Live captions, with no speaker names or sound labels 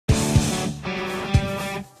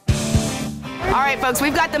All right, folks,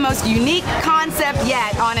 we've got the most unique concept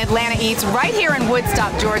yet on Atlanta Eats right here in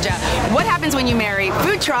Woodstock, Georgia. What happens when you marry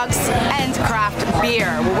food trucks and craft beer?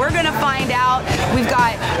 Well, we're going to find out. We've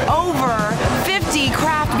got over 50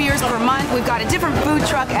 craft beers per month. We've got a different food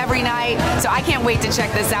truck every night, so I can't wait to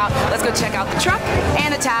check this out. Let's go check out the truck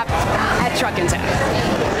and the tap at Truck and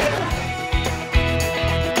Tap.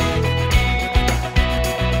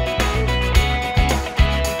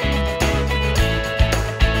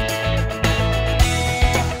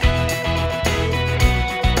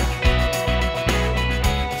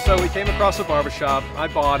 So we came across a barbershop, I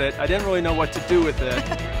bought it, I didn't really know what to do with it.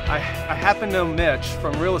 I happened to know Mitch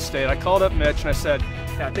from real estate. I called up Mitch and I said,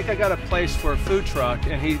 yeah, I think I got a place for a food truck,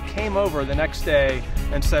 and he came over the next day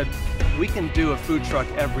and said, we can do a food truck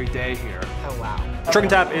every day here. Oh wow. Truck and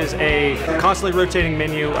Tap is a constantly rotating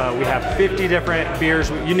menu. We have 50 different beers,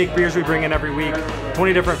 unique beers we bring in every week,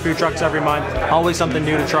 20 different food trucks every month, always something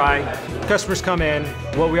new to try. Customers come in,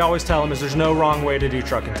 what we always tell them is there's no wrong way to do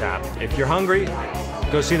Truck and Tap. If you're hungry,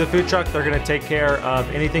 go see the food truck. They're going to take care of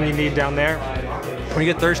anything you need down there. When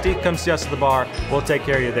you get thirsty, come see us at the bar. We'll take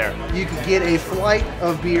care of you there. You can get a flight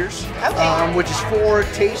of beers, which is 4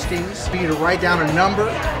 tastings for you to write down a number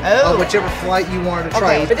of whichever flight you wanted to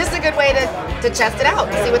try. Okay, but this is a good way to test it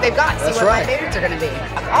out, see what they've got, see what my favorites are going to be.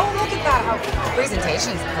 Oh, look at that, how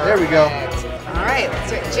presentation's perfect. There we go. All right,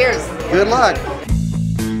 let's do it. Cheers. Good luck.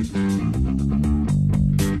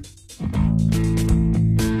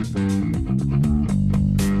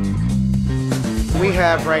 We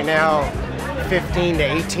have right now 15 to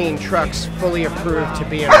 18 trucks fully approved to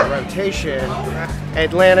be in our rotation.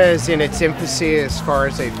 Atlanta is in its infancy as far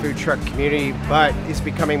as a food truck community, but it's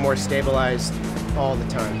becoming more stabilized all the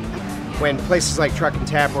time. When places like Truck and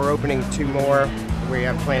Tap, we're opening 2 more. We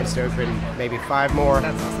have plans to open maybe 5 more.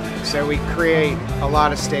 That's awesome. So we create a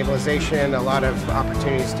lot of stabilization, a lot of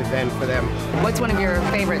opportunities to vend for them. What's one of your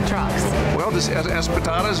favorite trucks? Well, this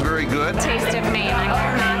Espetada is very good. Taste of Maine.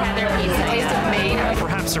 I recommend Heather Pizza. Taste of Maine.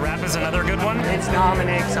 Perhaps the wrap is another good one. It's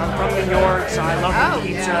Dominic's. I'm from New York, so I love the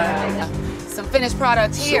pizza. Yeah. Some finished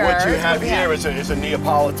products here. So what you have here is a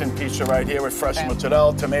Neapolitan pizza right here with fresh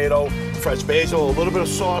mozzarella, tomato, fresh basil, a little bit of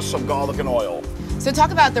sauce, some garlic and oil. So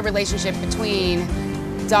talk about the relationship between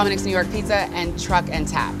Dominic's New York Pizza and Truck and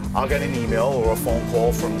Tap. I'll get an email or a phone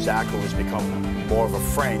call from Zach, who has become more of a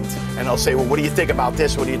friend, and I'll say, well, what do you think about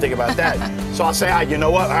this? What do you think about that? So I'll say, you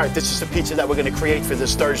know what? All right, this is the pizza that we're going to create for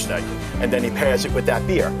this Thursday. And then he pairs it with that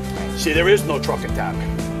beer. See, there is no Truck and Tap,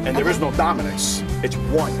 and there is no Dominic's. It's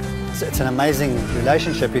one. It's an amazing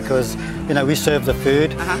relationship because, you know, we serve the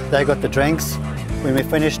food, they got the drinks. When we're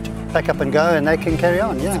finished, pack up and go, and they can carry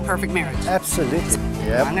on. Yeah, it's a perfect marriage. Absolutely.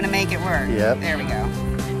 Yep. I'm going to make it work. Yep. There we go.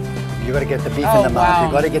 You got to get the beef in the mouth.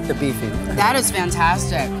 You got to get the beef in. That is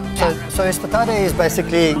fantastic. So espetada is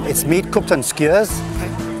basically, it's meat cooked on skewers,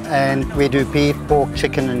 and we do beef, pork,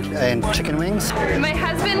 chicken, and chicken wings. My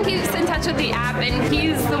husband, he's in touch with the app, and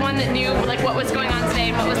he's the one that knew like what was going on today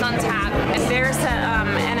and what was on tap. There's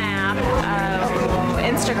an app,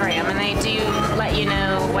 Instagram, and they do let you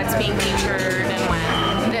know what's being featured and when.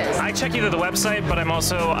 I check either the website, but I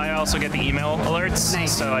also get the email alerts.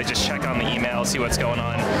 Nice. So I just check on the email, see what's going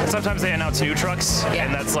on. Sometimes they announce new trucks,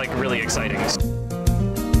 and that's like really exciting.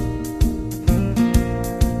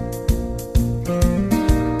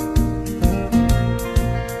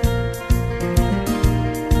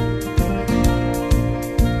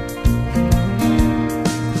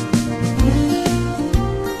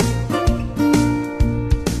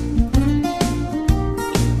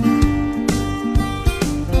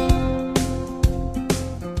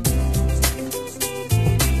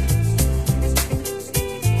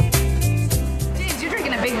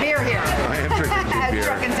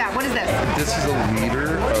 This is a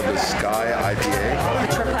liter of the Sky IPA.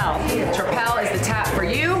 Trapel. Trapel is the tap for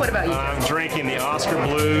you. What about you? I'm drinking the Oscar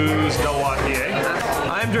Blues Double IPA.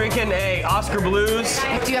 I'm drinking a Oscar Blues.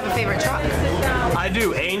 Do you have a favorite truck? I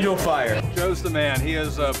do, Angel Fire. Joe's the man. He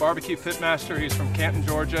is a barbecue pitmaster. He's from Canton,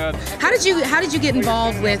 Georgia. How did you get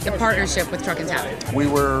involved with a partnership with Truck and Tap? We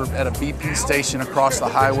were at a BP station across the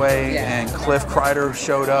highway, and Cliff Kreider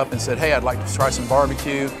showed up and said, hey, I'd like to try some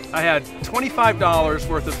barbecue. I had $25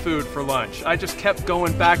 worth of food for lunch. I just kept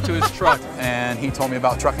going back to his truck. And he told me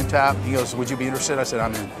about Truck and Tap. He goes, would you be interested? I said,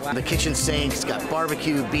 I'm in. Wow. The kitchen sink's got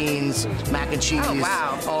barbecue, beans, mac and cheese,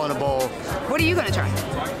 all in a bowl. What are you going to try?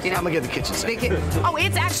 I'm going to get the kitchen sink. Oh,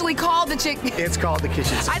 it's actually called the chicken. It's called the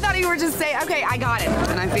kitchen sink. I thought you were just saying, okay, I got it.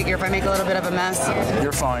 And I figure if I make a little bit of a mess,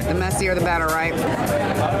 you're fine. The messier the better, right?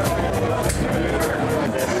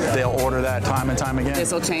 They'll order that time and time again.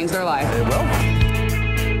 This will change their life. It will.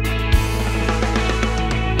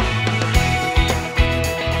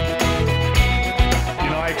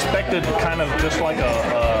 acted kind of just like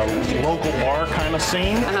a local bar kind of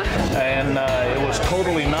scene, and it was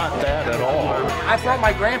totally not that at all. I brought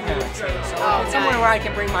my grandparents here, so it's somewhere where I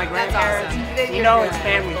can bring my grandparents. Awesome. You know, it's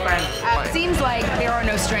family friendly. Seems like there are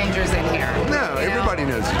no strangers in here. No, everybody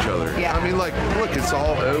knows each other. Yeah. I mean, like, look, it's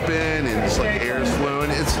all open and it's like air's flowing.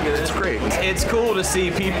 It's great. It's cool to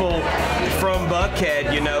see people from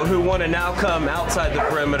Buckhead, you know, who want to now come outside the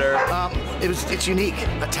perimeter. It's unique.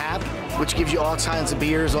 A tap, which gives you all kinds of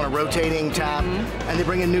beers on a rotating tap, and they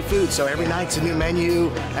bring in new food. So every night's a new menu,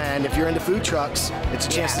 and if you're into food trucks, it's a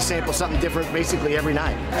chance to sample something different basically every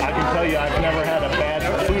night. I can tell you I've never had a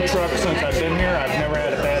bad food truck since I've been here. I've never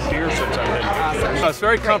had a bad beer since I've been here. It's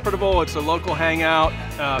very comfortable. It's a local hangout.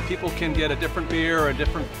 People can get a different beer or a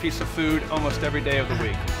different piece of food almost every day of the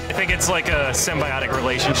week. I think it's like a symbiotic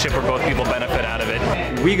relationship where both people benefit out of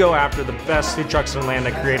it. We go after the best food trucks in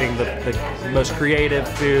Atlanta, creating the most creative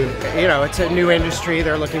food. You know, it's a new industry.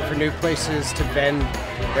 They're looking for new places to vend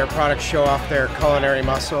their products, show off their culinary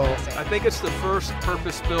muscle. I think it's the first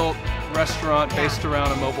purpose-built restaurant based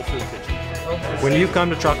around a mobile food kitchen. When you come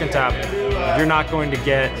to Truck and Tap, you're not going to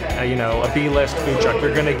get a B-list food truck.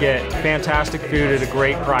 You're going to get fantastic food at a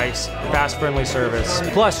great price, fast, friendly service,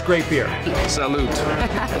 plus great beer. Salute.